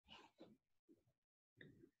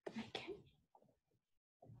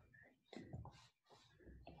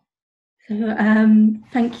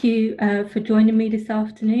Thank you for joining me this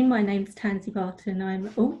afternoon. My name's Tэнsi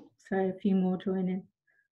Bартон. So a few more joining.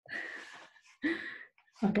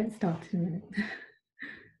 I'll get started in a minute.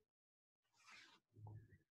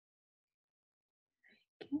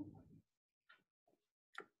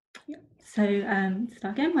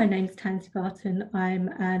 Start again. My name's Tэнsi Bартон. I'm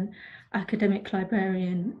an academic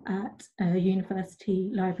librarian at a university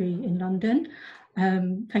library in London.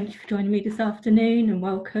 Thank you for joining me this afternoon and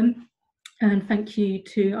welcome. And thank you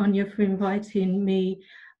to Anya for inviting me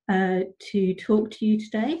to talk to you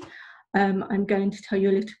today. I'm going to tell you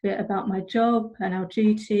a little bit about my job and our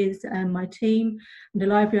duties and my team and the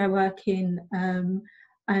library I work in,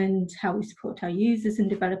 and how we support our users and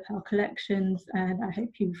develop our collections. And I hope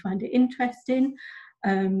you find it interesting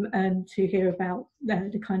and to hear about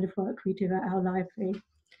the kind of work we do at our library.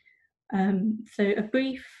 So a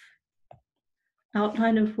brief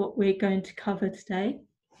outline of what we're going to cover today.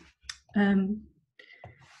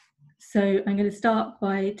 So I'm going to start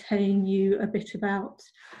by telling you a bit about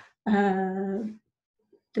the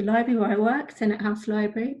library where I work, Senate House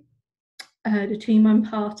Library, the team I'm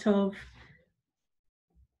part of,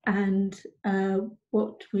 and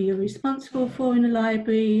what we are responsible for in the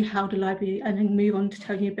library, how the library, and then move on to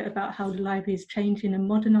tell you a bit about how the library is changing and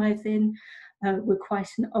modernising. We're quite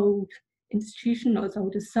an old institution, not as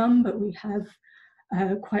old as some, but we have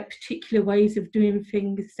quite particular ways of doing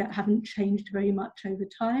things that haven't changed very much over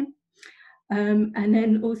time. And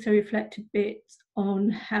then also reflect a bit on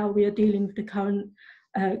how we are dealing with the current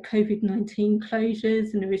COVID-19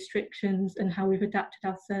 closures and the restrictions, and how we've adapted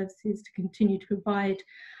our services to continue to provide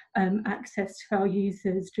access to our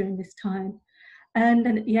users during this time. And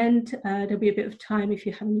then at the end, there'll be a bit of time if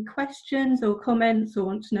you have any questions or comments or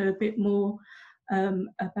want to know a bit more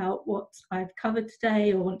about what I've covered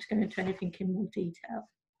today or want to go into anything in more detail.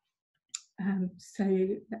 So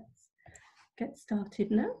let's get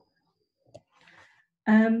started now.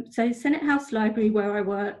 So Senate House Library, where I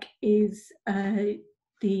work, is named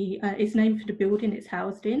for the building it's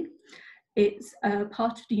housed in. It's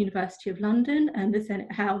part of the University of London, and the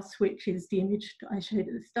Senate House, which is the image that I showed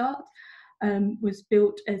at the start, was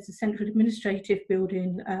built as a central administrative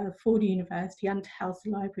building for the university and to house the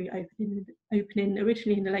library, opening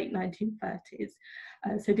originally in the late 1930s.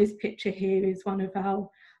 So this picture here is one of our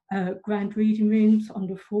grand reading rooms on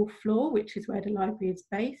the 4th floor, which is where the library is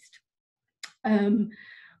based.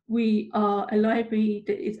 We are a library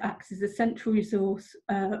that acts as a central resource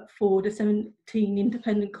for the 17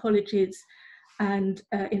 independent colleges and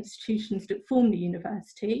institutions that form the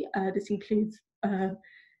university. This includes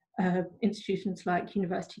institutions like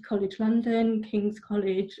University College London, King's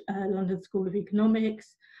College, London School of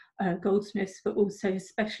Economics, Goldsmiths, but also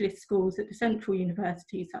specialist schools at the central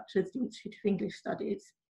university, such as the Institute of English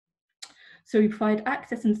Studies. So we provide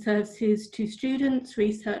access and services to students,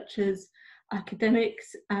 researchers,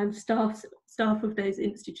 academics and staff of those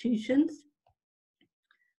institutions.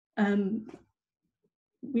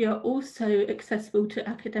 We are also accessible to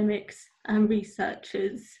academics and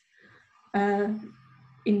researchers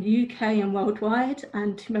in the UK and worldwide,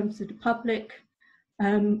 and to members of the public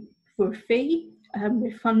for a fee.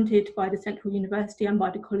 We're funded by the Central University and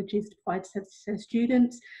by the colleges to provide services to their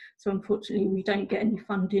students. So unfortunately, we don't get any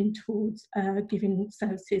funding towards giving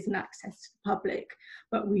services and access to the public,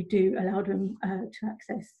 but we do allow them to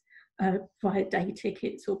access via day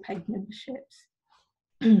tickets or paid memberships.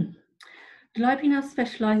 The library now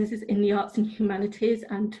specialises in the arts and humanities,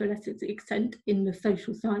 and to a lesser extent in the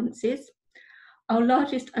social sciences. Our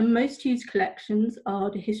largest and most used collections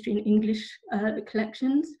are the history and English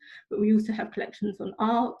collections, but we also have collections on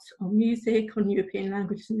art, on music, on European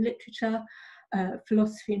languages and literature,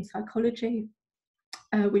 philosophy and psychology.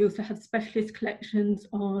 We also have specialist collections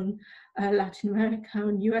on Latin America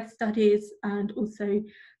and US studies, and also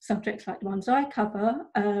subjects like the ones I cover,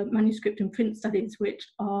 manuscript and print studies, which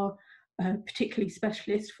are particularly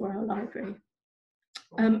specialist for our library.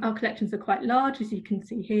 Our collections are quite large, as you can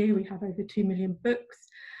see here. We have over 2 million books,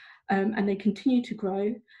 and they continue to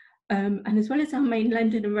grow. And as well as our main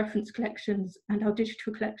lending and reference collections and our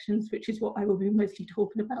digital collections, which is what I will be mostly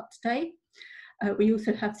talking about today, we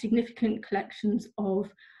also have significant collections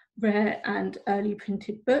of rare and early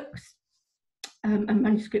printed books, and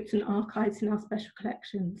manuscripts and archives in our special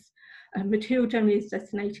collections. Material generally is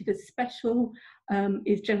designated as special,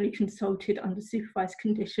 is generally consulted under supervised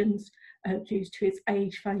conditions due to its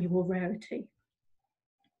age, value or rarity.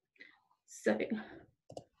 So,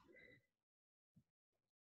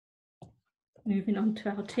 moving on to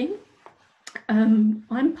our team.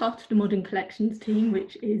 I'm part of the Modern Collections team,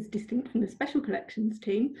 which is distinct from the Special Collections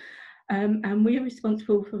team. and we're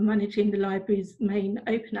responsible for managing the library's main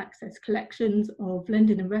open access collections of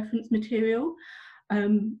lending and reference material,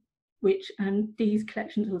 and these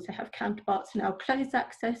collections also have counterparts in our closed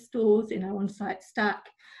access stores, in our on-site stack,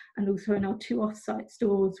 and also in our 2 off-site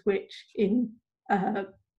stores, which in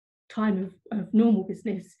time of normal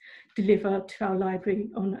business deliver to our library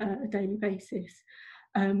on a daily basis.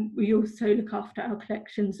 We also look after our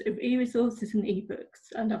collections of e-resources and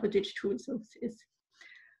e-books and other digital resources.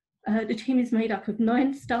 The team is made up of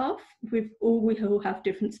 9 staff, we all have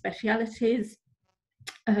different specialities.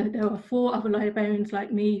 There are 4 other librarians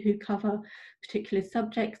like me who cover particular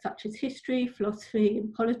subjects such as history, philosophy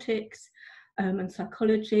and politics, and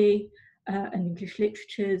psychology, and English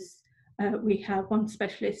literatures. We have 1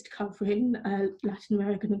 specialist covering Latin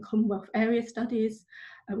American and Commonwealth area studies.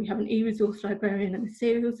 We have an e-resource librarian and a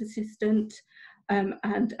serials assistant,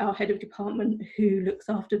 and our head of department who looks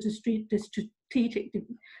after the strategic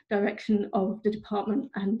direction of the department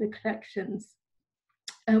and the collections.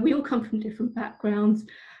 We all come from different backgrounds.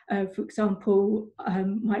 For example,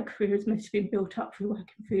 my career has mostly been built up through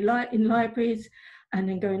working in libraries and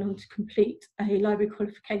then going on to complete a library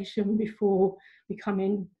qualification before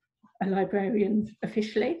becoming a librarian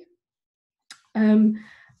officially. Some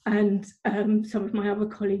of my other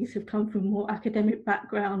colleagues have come from more academic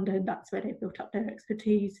background, and that's where they've built up their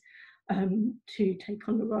expertise to take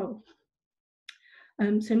on the role.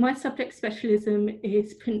 So my subject specialism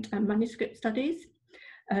is print and manuscript studies.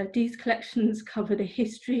 These collections cover the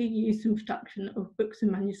history, use and production of books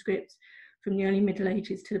and manuscripts from the early Middle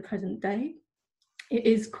Ages to the present day. It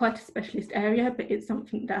is quite a specialist area, but it's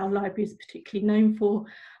something that our library is particularly known for,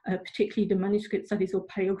 particularly the manuscript studies or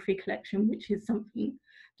paleography collection, which is something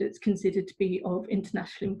that's considered to be of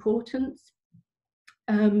international importance.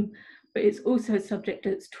 But it's also a subject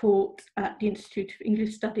that's taught at the Institute of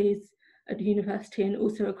English Studies at the university and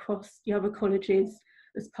also across the other colleges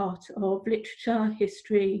as part of literature,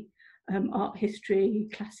 history, art history,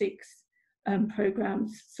 classics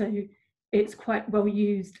programmes. So it's quite well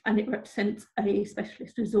used and it represents a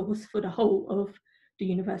specialist resource for the whole of the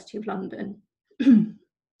University of London.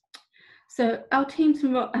 So our teams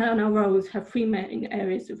and our roles have 3 main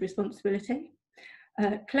areas of responsibility: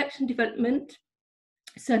 collection development,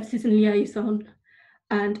 services and liaison,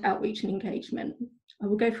 and outreach and engagement. I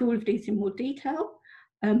will go through all of these in more detail,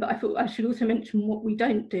 but I thought I should also mention what we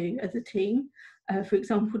don't do as a team. For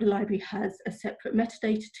example, the library has a separate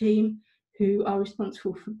metadata team who are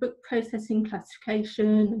responsible for book processing, classification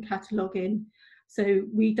and cataloguing. So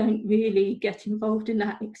we don't really get involved in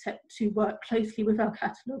that except to work closely with our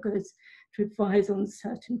cataloguers to advise on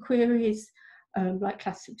certain queries, like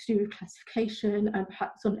to do with classification, and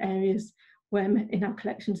perhaps on areas where in our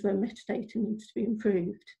collections where metadata needs to be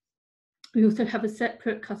improved. We also have a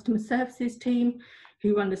separate customer services team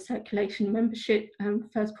who run the circulation, membership and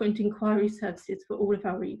first point inquiry services for all of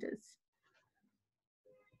our readers.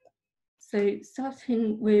 So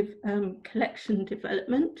starting with collection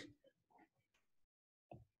development.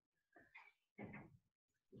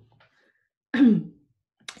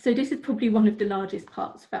 So this is probably one of the largest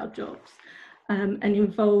parts of our jobs and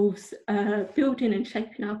involves building and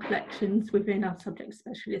shaping our collections within our subject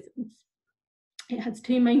specialisms. It has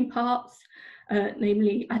 2 main parts,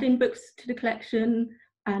 namely adding books to the collection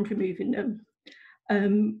and removing them.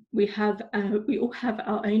 We all have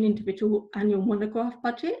our own individual annual monograph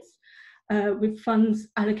budgets with funds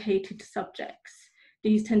allocated to subjects.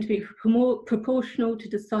 These tend to be proportional to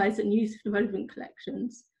the size and use of the relevant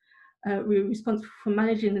collections. We're responsible for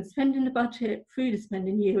managing and spending the budget through the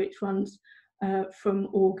spending year, which runs from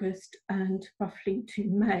August and roughly to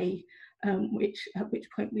May, at which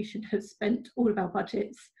point we should have spent all of our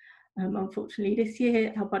budgets. Unfortunately, this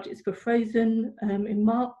year our budgets were frozen in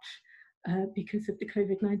March because of the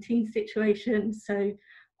COVID-19 situation, so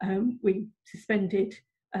we suspended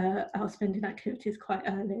our spending activities quite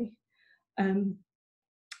early.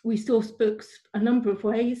 We source books a number of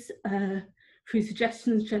ways, through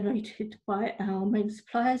suggestions generated by our main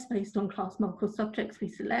suppliers based on class mark or subjects we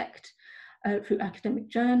select, through academic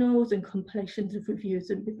journals and compilations of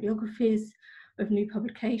reviews and bibliographies of new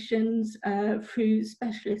publications, through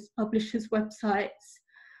specialist publishers' websites,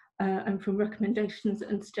 and from recommendations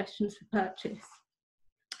and suggestions for purchase.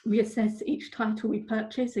 We assess each title we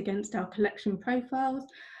purchase against our collection profiles,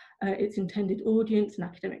 its intended audience and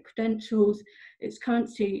academic credentials, its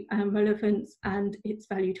currency and relevance, and its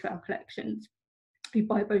value to our collections. We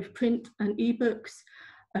buy both print and ebooks,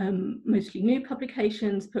 mostly new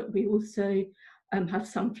publications, but we also have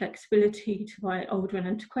some flexibility to buy older and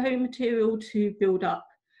antiquarian material to build up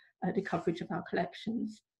the coverage of our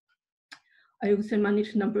collections. I also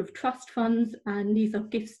manage a number of trust funds, and these are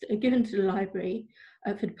gifts that are given to the library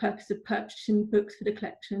for the purpose of purchasing books for the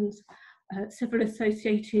collections, several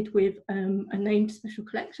associated with a named special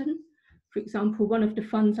collection. For example, one of the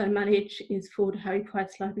funds I manage is for the Harry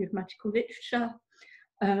Price Library of Magical Literature,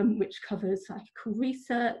 which covers psychical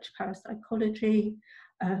research, parapsychology,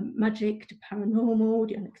 magic, the paranormal,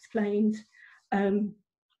 the unexplained.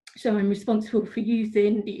 So I'm responsible for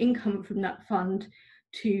using the income from that fund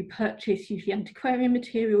to purchase usually antiquarian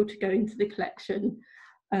material to go into the collection.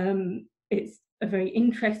 It's a very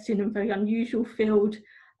interesting and very unusual field.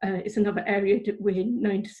 It's another area that we're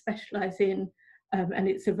known to specialise in, and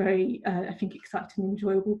it's a very, I think, exciting and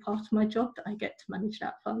enjoyable part of my job that I get to manage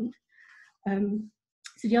that fund.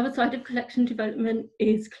 So the other side of collection development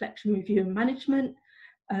is collection review and management,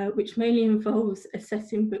 which mainly involves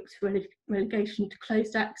assessing books for relegation to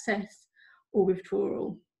closed access or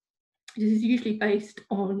withdrawal. This is usually based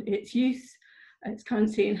on its use, its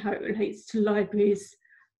currency, and how it relates to libraries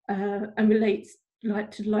and relates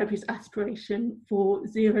to the library's aspiration for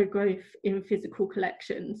zero growth in physical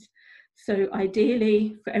collections. So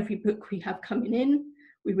ideally, for every book we have coming in,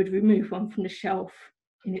 we would remove one from the shelf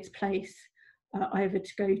in its place, either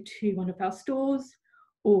to go to one of our stores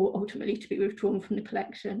or ultimately to be withdrawn from the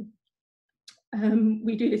collection.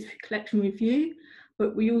 We do this for collection review,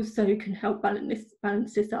 but we also can help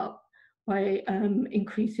balance this up by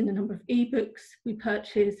increasing the number of ebooks we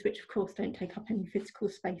purchase, which of course don't take up any physical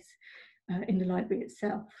space in the library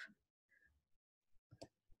itself.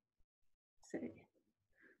 So,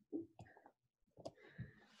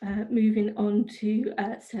 moving on to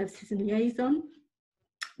services and liaison.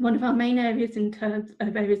 One of our main areas in terms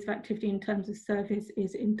of areas of activity in terms of service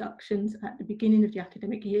is inductions at the beginning of the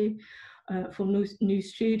academic year for new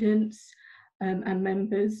students and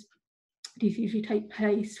members. These usually take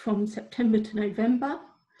place from September to November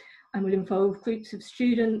and will involve groups of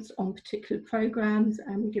students on particular programmes,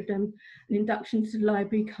 and we give them an induction to the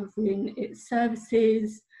library covering its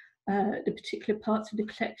services, the particular parts of the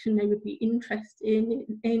collection they would be interested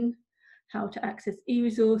in, how to access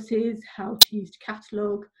e-resources, how to use the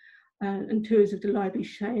catalogue, and tours of the library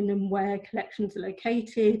showing them where collections are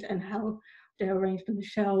located and how they're arranged on the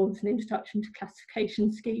shelves, an introduction to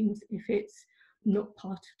classification schemes if it's not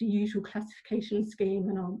part of the usual classification scheme,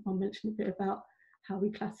 and I'll mention a bit about how we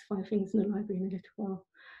classify things in the library in a little while.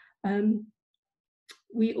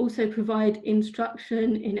 We also provide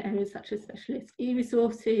instruction in areas such as specialist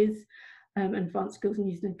e-resources and advanced skills in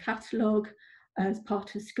using a catalogue as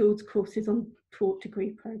part of skills courses on taught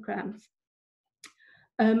degree programmes.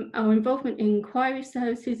 Our involvement in inquiry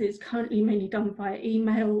services is currently mainly done via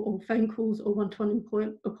email or phone calls or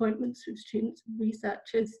one-to-one appointments with students and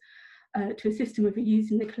researchers to assist them with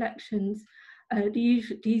using the collections.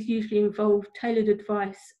 These usually involve tailored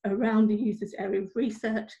advice around the user's area of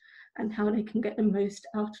research and how they can get the most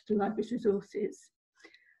out of the library's resources.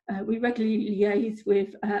 We regularly liaise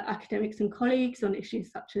with academics and colleagues on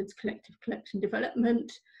issues such as collective collection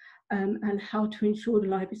development and how to ensure the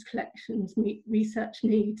library's collections meet research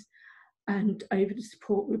needs and over the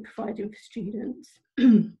support we're providing for students.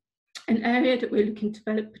 An area that we're looking to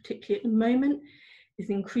develop particularly at the moment is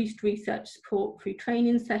increased research support through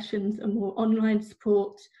training sessions and more online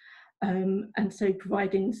support, and so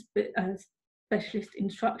providing specialist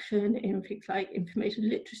instruction in things like information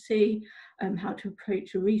literacy, how to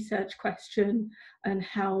approach a research question, and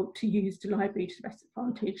how to use the library to the best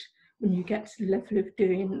advantage when you get to the level of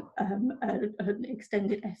doing an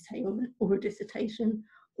extended essay or a dissertation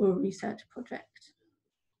or a research project.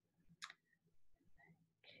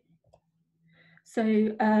 So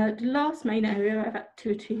the last main area of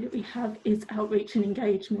activity that we have is outreach and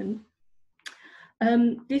engagement.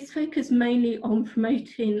 This focuses mainly on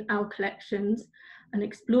promoting our collections and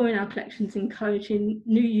exploring our collections, encouraging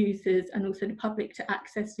new users and also the public to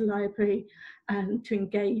access the library and to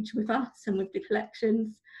engage with us and with the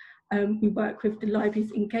collections. We work with the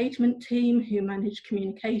library's engagement team who manage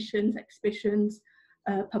communications, exhibitions,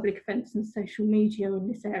 public events and social media in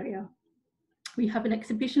this area. We have an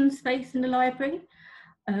exhibition space in the library.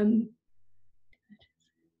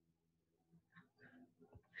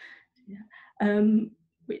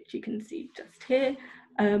 Which you can see just here.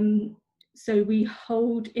 So we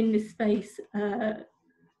hold in this space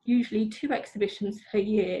usually 2 exhibitions per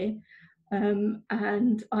year,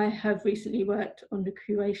 and I have recently worked on the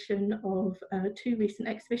curation of 2 recent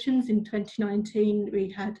exhibitions. In 2019 we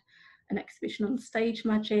had an exhibition on stage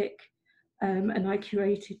magic, and I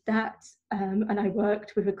curated that, and I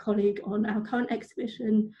worked with a colleague on our current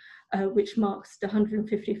exhibition, which marks the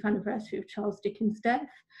 150th anniversary of Charles Dickens' death.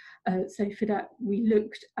 So for that we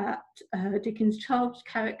looked at Dickens' child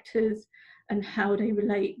characters and how they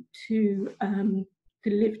relate to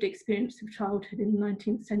the lived experience of childhood in the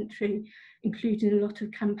 19th century, including a lot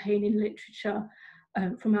of campaigning literature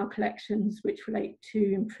from our collections which relate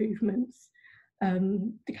to improvements,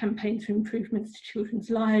 the campaigns for improvements to children's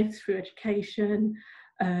lives through education,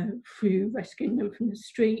 through rescuing them from the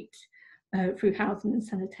street, through housing and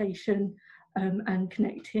sanitation, and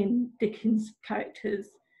connecting Dickens' characters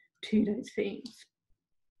to those themes.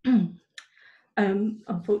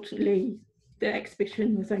 Unfortunately, the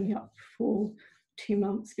exhibition was only up for 2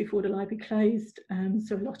 months before the library closed,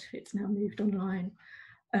 so a lot of it's now moved online.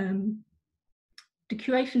 The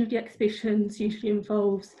curation of the exhibitions usually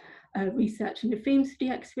involves researching the themes of the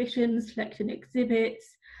exhibitions, selecting exhibits,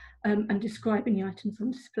 and describing the items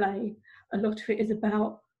on display. A lot of it is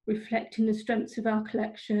about reflecting the strengths of our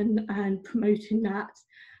collection and promoting that,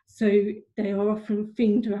 so they are often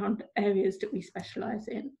themed around areas that we specialise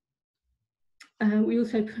in. We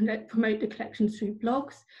also promote the collections through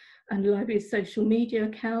blogs and the library's social media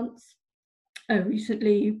accounts.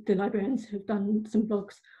 Recently, the librarians have done some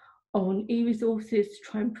blogs on e-resources to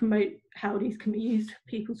try and promote how these can be used for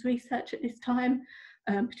people's research at this time,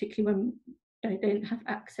 particularly when they don't have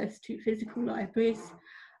access to physical libraries.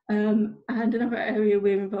 And another area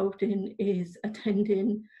we're involved in is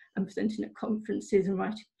attending and presenting at conferences and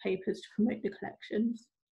writing papers to promote the collections.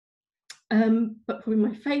 But probably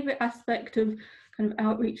my favourite aspect of kind of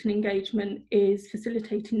outreach and engagement is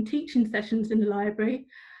facilitating teaching sessions in the library.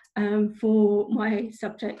 For my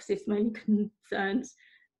subjects, this mainly concerns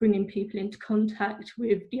bringing people into contact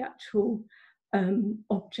with the actual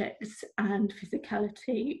objects and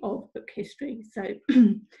physicality of book history. So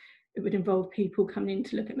it would involve people coming in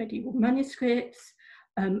to look at medieval manuscripts,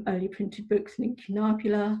 early printed books and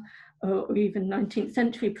incunabula, or even 19th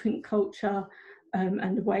century print culture,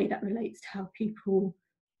 and the way that relates to how people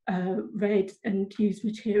read and used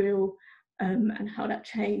material, and how that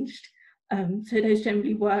changed. So those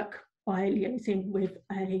generally work by liaising with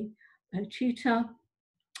a tutor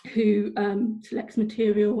who selects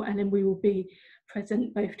material, and then we will be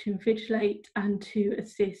present both to invigilate and to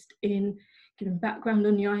assist in giving background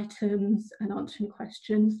on the items and answering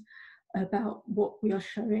questions about what we are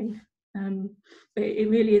showing. But it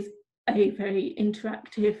really is a very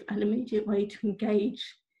interactive and immediate way to engage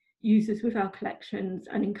users with our collections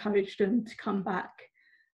and encourage them to come back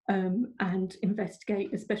and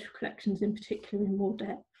investigate the special collections in particular in more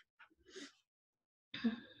depth.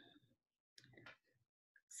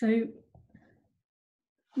 So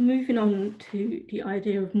moving on to the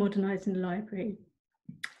idea of modernising the library.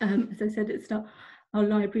 As I said at the start, our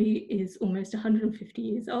library is almost 150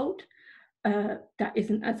 years old. That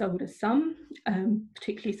isn't as old as some,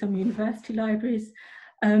 particularly some university libraries,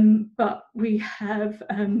 but we have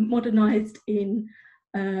modernised in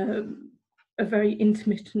a very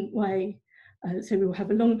intermittent way. So we will have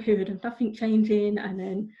a long period of nothing changing, and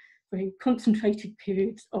then very concentrated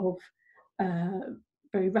periods of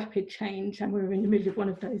very rapid change, and we're in the middle of one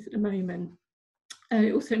of those at the moment.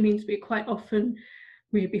 It also means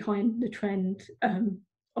we're behind the trend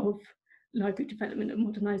of library development and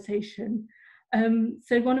modernisation.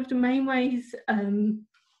 So one of the main ways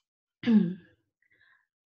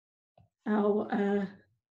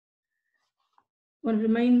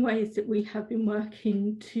that we have been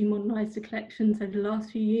working to modernise the collections over the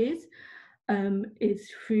last few years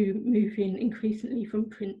is through moving increasingly from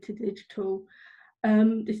print to digital.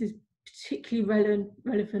 This is particularly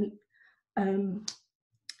relevant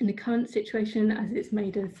in the current situation, as it's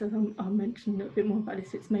made us, I'll mention a bit more about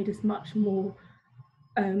this, it's made us much more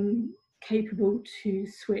capable to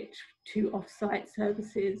switch to off-site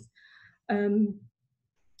services.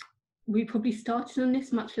 We probably started on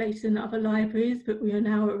this much later than other libraries, but we are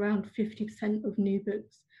now around 50% of new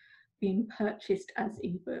books being purchased as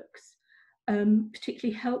ebooks.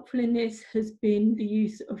 Particularly helpful in this has been the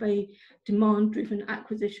use of a demand-driven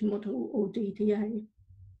acquisition model, or DDA.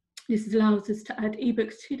 This allows us to add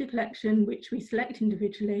ebooks to the collection, which we select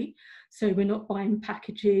individually, so we're not buying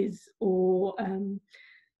packages or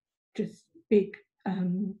just big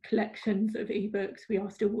collections of ebooks. We are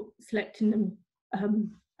still selecting them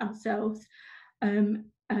ourselves,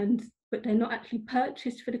 but they're not actually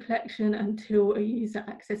purchased for the collection until a user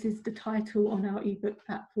accesses the title on our ebook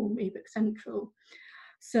platform, ebook Central.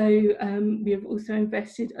 So we have also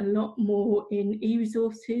invested a lot more in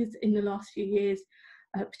e-resources in the last few years,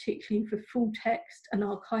 particularly for full text and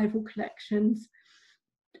archival collections,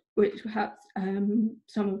 which perhaps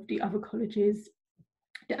some of the other colleges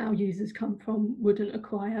that our users come from wouldn't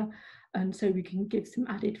acquire, and so we can give some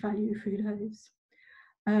added value through those.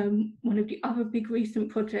 One of the other big recent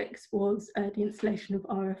projects was the installation of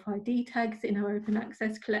RFID tags in our open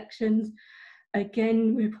access collections.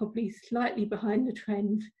 Again, we're probably slightly behind the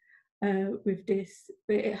trend with this,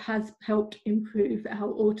 but it has helped improve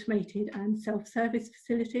our automated and self-service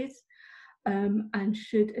facilities and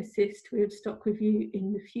should assist with stock review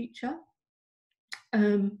in the future.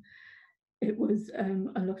 It was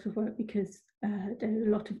a lot of work because there are a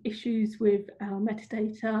lot of issues with our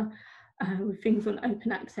metadata, with things on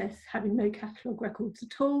open access having no catalogue records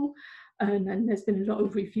at all, and there's been a lot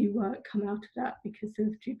of review work come out of that because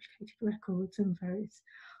of duplicated records and various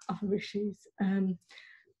other issues.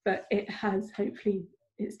 But it has, hopefully,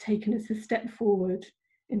 it's taken us a step forward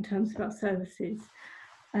in terms of our services.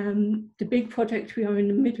 The big project we are in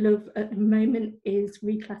the middle of at the moment is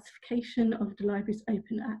reclassification of the library's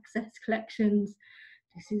open access collections.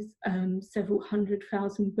 This is several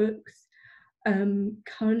 100,000 books.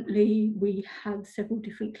 Currently, we have several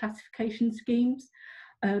different classification schemes.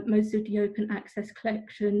 Most of the open access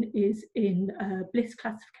collection is in Bliss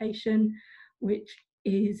classification, which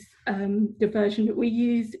is the version that we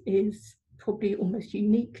use is probably almost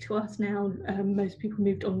unique to us now. Most people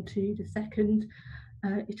moved on to the second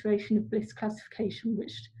iteration of Bliss classification,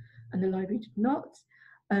 and the library did not.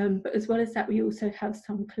 But as well as that, we also have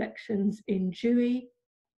some collections in Dewey.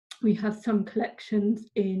 We have some collections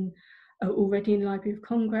in already in Library of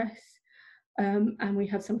Congress, and we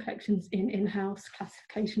have some collections in in-house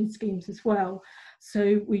classification schemes as well.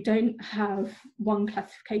 So we don't have one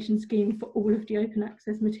classification scheme for all of the open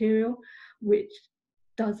access material, which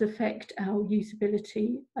does affect our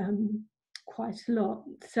usability quite a lot.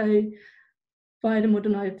 So via the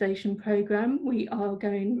modernisation programme, we are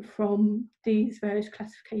going from these various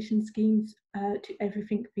classification schemes to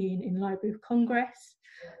everything being in Library of Congress.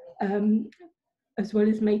 As well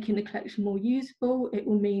as making the collection more usable, it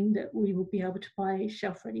will mean that we will be able to buy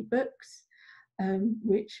shelf-ready books,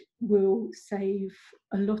 which will save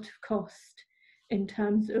a lot of cost in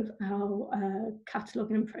terms of our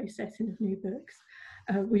cataloguing and processing of new books.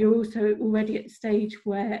 We are also already at the stage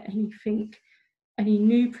where any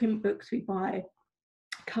new print books we buy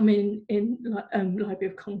come in Library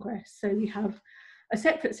of Congress. So we have a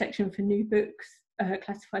separate section for new books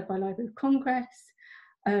classified by Library of Congress,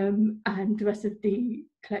 and the rest of the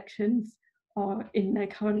collections are in their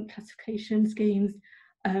current classification schemes.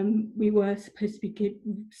 We were supposed to be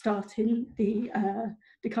starting the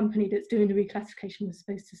company that's doing the reclassification was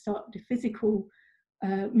supposed to start the physical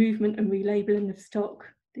movement and relabeling of stock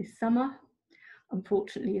this summer.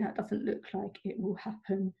 Unfortunately, that doesn't look like it will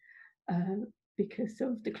happen because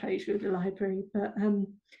of the closure of the library, but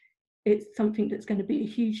it's something that's going to be a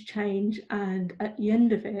huge change, and at the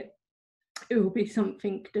end of it, it will be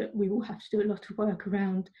something that we will have to do a lot of work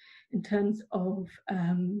around in terms of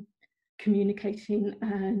communicating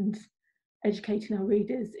and educating our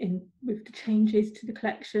readers with the changes to the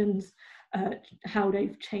collections, how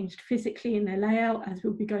they've changed physically in their layout, as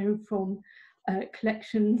we'll be going from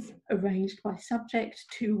collections arranged by subject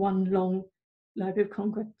to one long Library of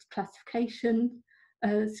Congress classification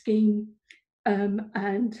scheme,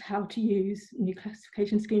 and how to use new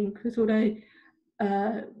classification scheme, because although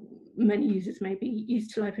many users may be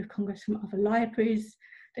used to Library of Congress from other libraries,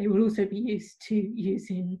 they will also be used to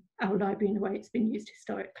using our library in the way it's been used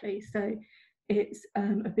historically. So it's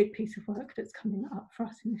a big piece of work that's coming up for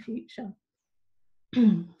us in the future.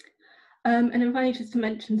 And then finally, just to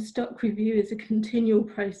mention, stock review is a continual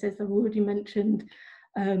process. I've already mentioned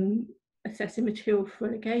assessing material for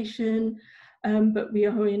relegation, but we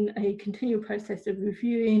are in a continual process of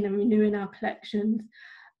reviewing and renewing our collections,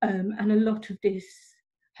 and a lot of this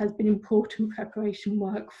has been important preparation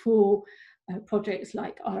work for projects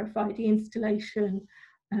like RFID installation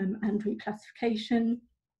and reclassification,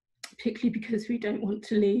 particularly because we don't want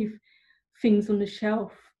to leave things on the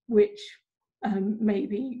shelf which may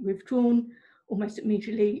be withdrawn almost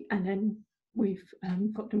immediately, and then we've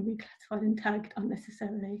got them reclassified and tagged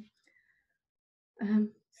unnecessarily.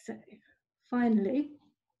 So finally,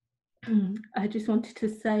 I just wanted to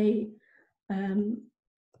say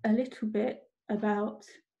a little bit about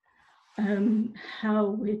how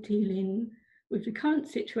we're dealing with the current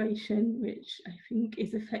situation, which I think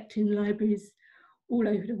is affecting libraries all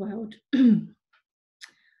over the world.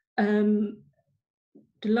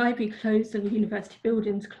 The library closed and the university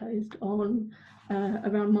buildings closed on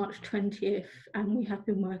around March 20th, and we have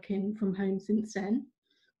been working from home since then.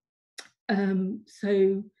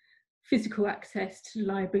 So physical access to the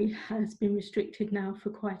library has been restricted now for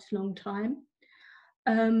quite a long time.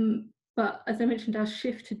 But as I mentioned, our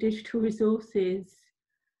shift to digital resources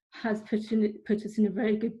has put us in a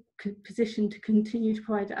very good position to continue to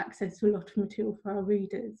provide access to a lot of material for our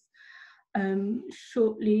readers.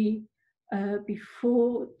 Shortly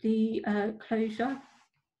before the closure,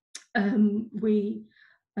 We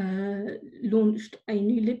launched a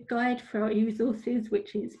new LibGuide for our e-resources,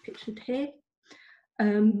 which is pictured here.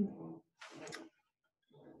 And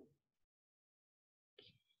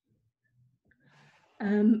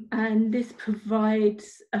this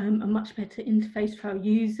provides a much better interface for our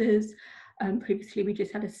users. Previously, we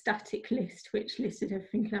just had a static list which listed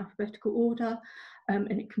everything in alphabetical order,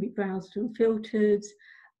 and it can be browsed and filtered,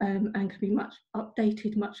 and can be much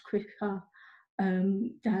updated much quicker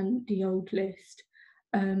than the old list.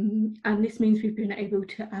 And this means we've been able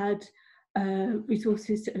to add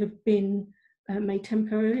resources that have been made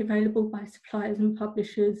temporarily available by suppliers and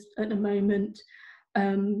publishers at the moment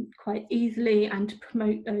quite easily, and to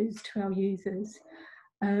promote those to our users.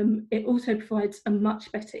 It also provides a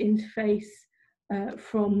much better interface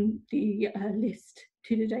from the list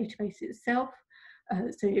to the database itself.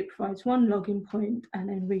 So it provides one login point, and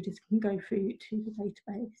then readers can go through to the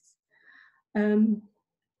database.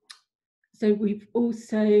 So we've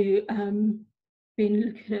also been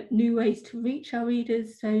looking at new ways to reach our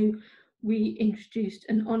readers. So we introduced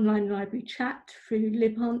an online library chat through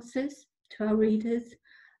LibAnswers to our readers,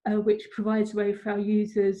 which provides a way for our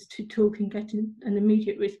users to talk and get an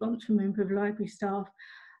immediate response from a member of library staff,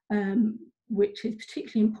 which is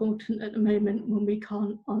particularly important at the moment when we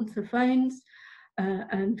can't answer phones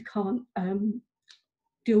and can't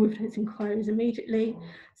deal with those inquiries immediately.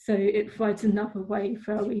 So it provides another way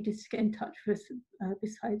for our readers to get in touch with us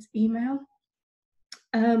besides email.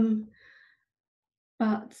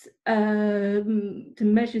 But the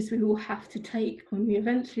measures we will have to take when we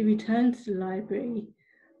eventually return to the library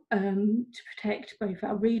to protect both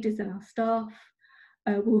our readers and our staff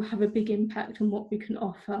will have a big impact on what we can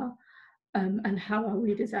offer and how our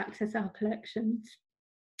readers access our collections.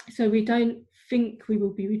 So we don't think we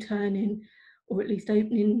will be returning, or at least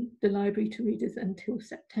opening the library to readers until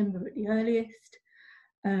September at the earliest.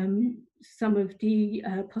 Some of the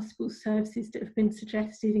possible services that have been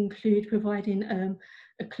suggested include providing a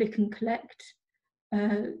click and collect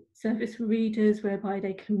service for readers, whereby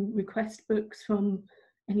they can request books from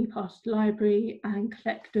any part of the library and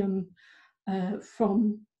collect them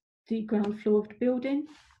from the ground floor of the building.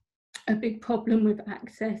 A big problem with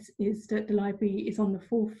access is that the library is on the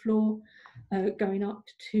 4th floor, going up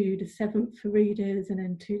to the 7th for readers and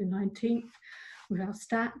then to the 19th with our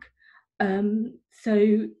stack.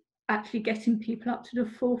 So actually getting people up to the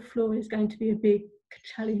 4th floor is going to be a big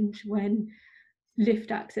challenge when lift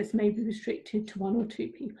access may be restricted to 1 or 2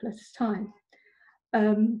 people at a time.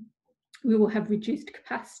 We will have reduced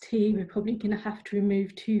capacity. We're probably going to have to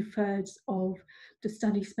remove 2/3 of the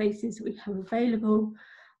study spaces that we have available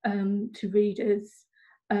to readers.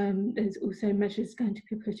 There's also measures going to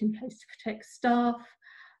be put in place to protect staff,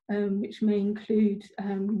 which may include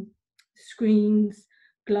screens,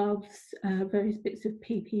 gloves, various bits of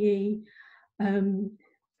PPE.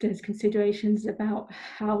 There's considerations about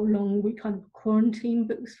how long we kind of quarantine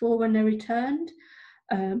books for when they're returned,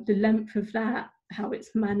 the length of that, how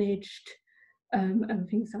it's managed, and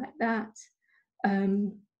things like that.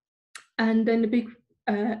 And then the big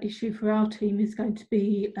issue for our team is going to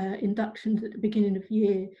be inductions at the beginning of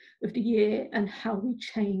the year and how we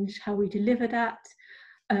change how we deliver that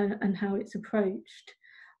and how it's approached.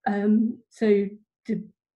 So the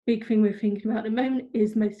big thing we're thinking about at the moment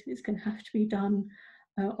is most of it's going to have to be done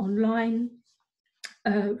online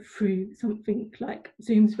through something like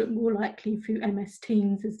Zooms, but more likely through MS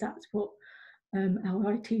Teams, as that's what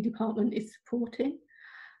our IT department is supporting.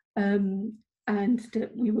 And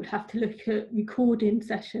that we would have to look at recording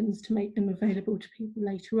sessions to make them available to people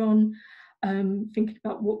later on, thinking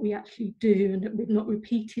about what we actually do and that we're not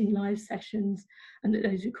repeating live sessions, and that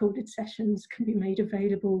those recorded sessions can be made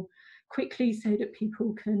available quickly so that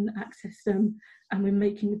people can access them, and we're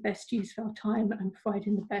making the best use of our time and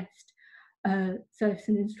providing the best service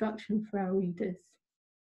and instruction for our readers.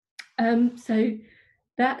 So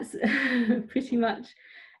that's pretty much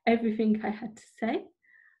everything I had to say.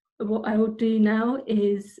 What I will do now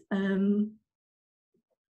is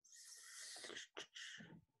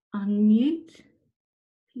unmute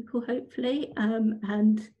people, hopefully,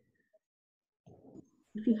 and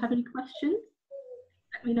if you have any questions,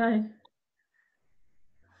 let me know.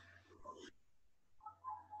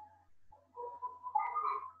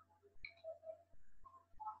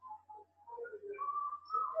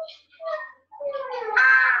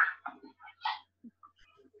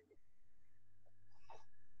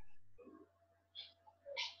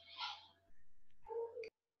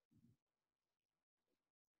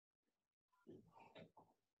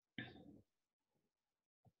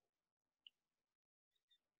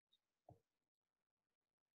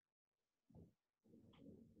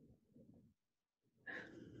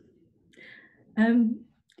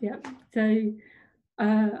 Yeah, so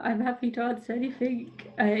I'm happy to answer anything.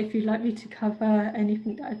 If you'd like me to cover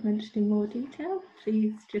anything that I've mentioned in more detail,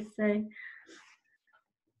 please just say.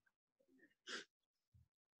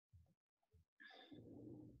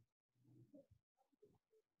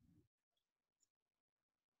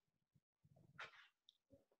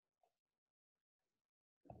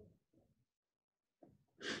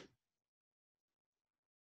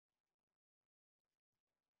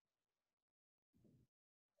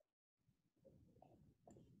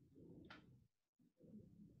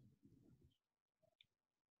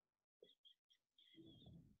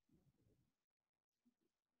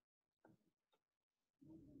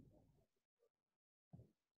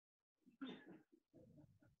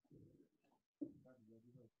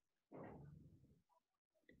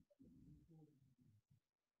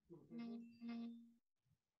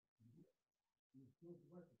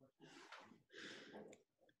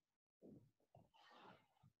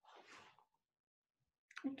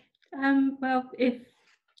 Okay. Well, if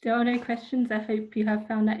there are no questions, I hope you have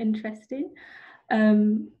found that interesting.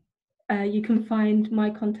 You can find my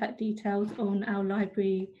contact details on our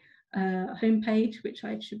library homepage, which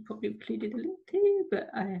I should probably included a link to, but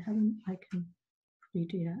I haven't. I can probably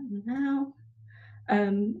do that now.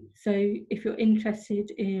 So if you're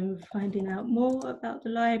interested in finding out more about the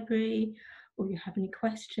library, or you have any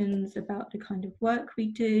questions about the kind of work we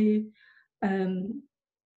do,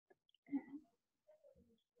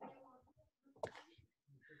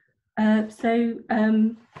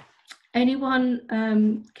 anyone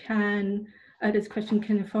can, there's a question,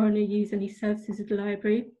 can a foreigner use any services of the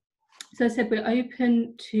library? So I said we're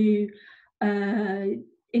open to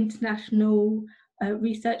international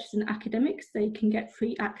researchers and academics. They can get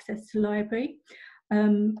free access to the library.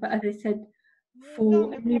 But as I said,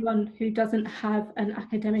 for anyone who doesn't have an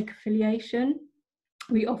academic affiliation,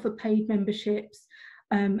 we offer paid memberships.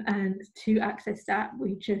 And to access that,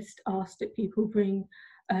 we just ask that people bring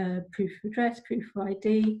proof of address, proof of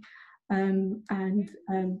ID, and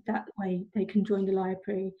that way they can join the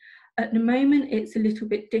library. At the moment, it's a little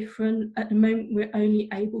bit different. At the moment, we're only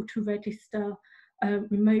able to register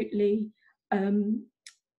remotely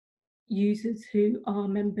users who are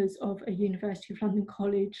members of a University of London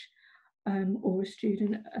college or a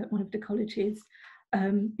student at one of the colleges,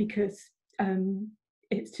 because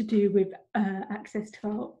it's to do with access to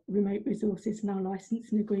our remote resources and our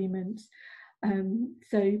licensing agreements.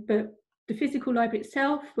 But the physical library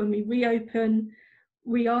itself, when we reopen,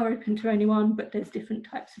 we are open to anyone, but there's different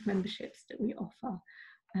types of memberships that we offer.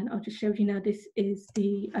 And I'll just show you now, this is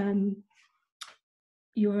the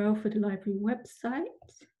URL for the library website.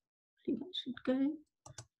 I think that should go.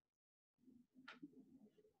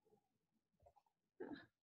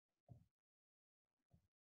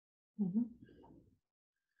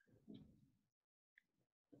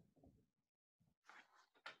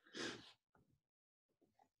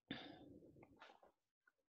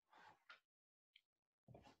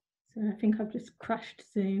 So I think I've just crashed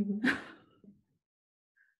Zoom.